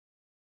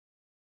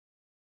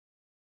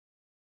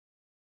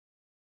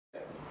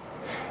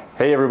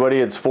Hey everybody,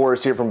 it's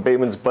Forrest here from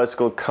Bateman's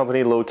Bicycle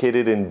Company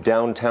located in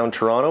downtown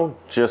Toronto.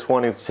 Just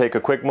wanting to take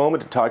a quick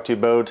moment to talk to you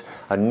about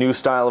a new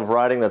style of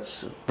riding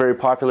that's very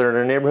popular in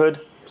our neighborhood,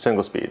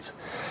 single speeds.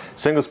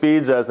 Single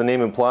speeds, as the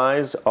name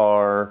implies,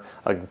 are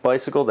a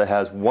bicycle that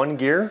has one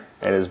gear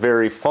and is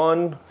very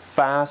fun,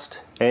 fast,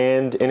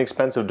 and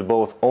inexpensive to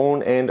both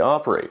own and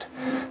operate.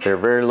 They're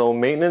very low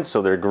maintenance,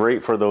 so they're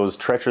great for those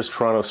treacherous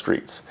Toronto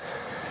streets.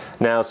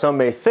 Now, some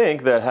may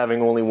think that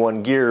having only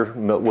one gear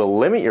will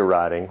limit your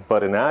riding,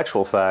 but in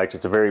actual fact,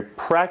 it's a very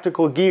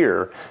practical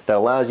gear that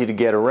allows you to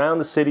get around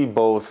the city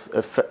both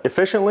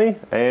efficiently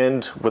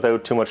and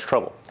without too much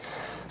trouble.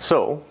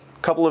 So,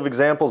 a couple of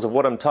examples of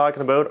what I'm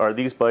talking about are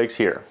these bikes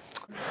here.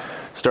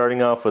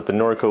 Starting off with the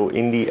Norco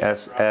Indy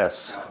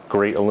SS.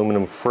 Great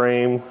aluminum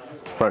frame,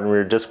 front and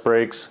rear disc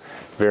brakes,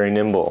 very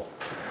nimble.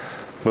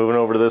 Moving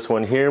over to this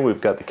one here,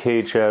 we've got the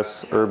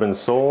KHS Urban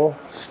Soul.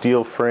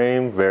 Steel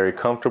frame, very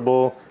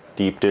comfortable.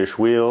 Deep dish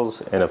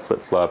wheels and a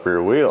flip-flop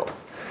rear wheel.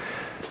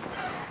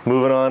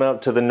 Moving on up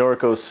to the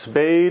Norco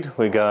Spade,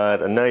 we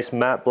got a nice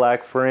matte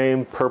black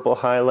frame, purple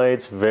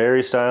highlights,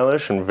 very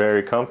stylish and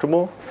very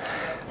comfortable.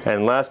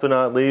 And last but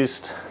not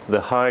least,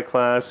 the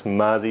high-class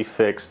Mazzy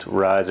Fixed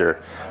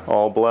Riser.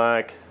 All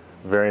black,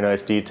 very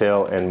nice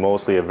detail, and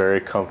mostly a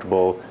very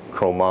comfortable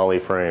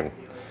chromoly frame.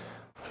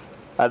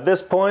 At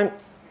this point,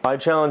 I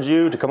challenge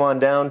you to come on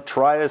down,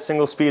 try a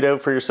single speed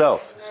out for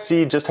yourself.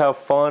 See just how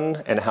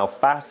fun and how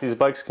fast these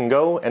bikes can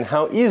go and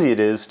how easy it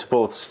is to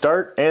both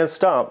start and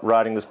stop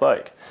riding this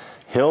bike.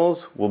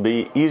 Hills will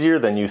be easier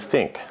than you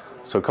think.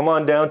 So come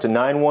on down to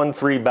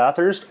 913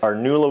 Bathurst, our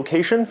new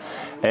location,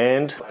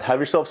 and have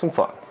yourself some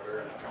fun.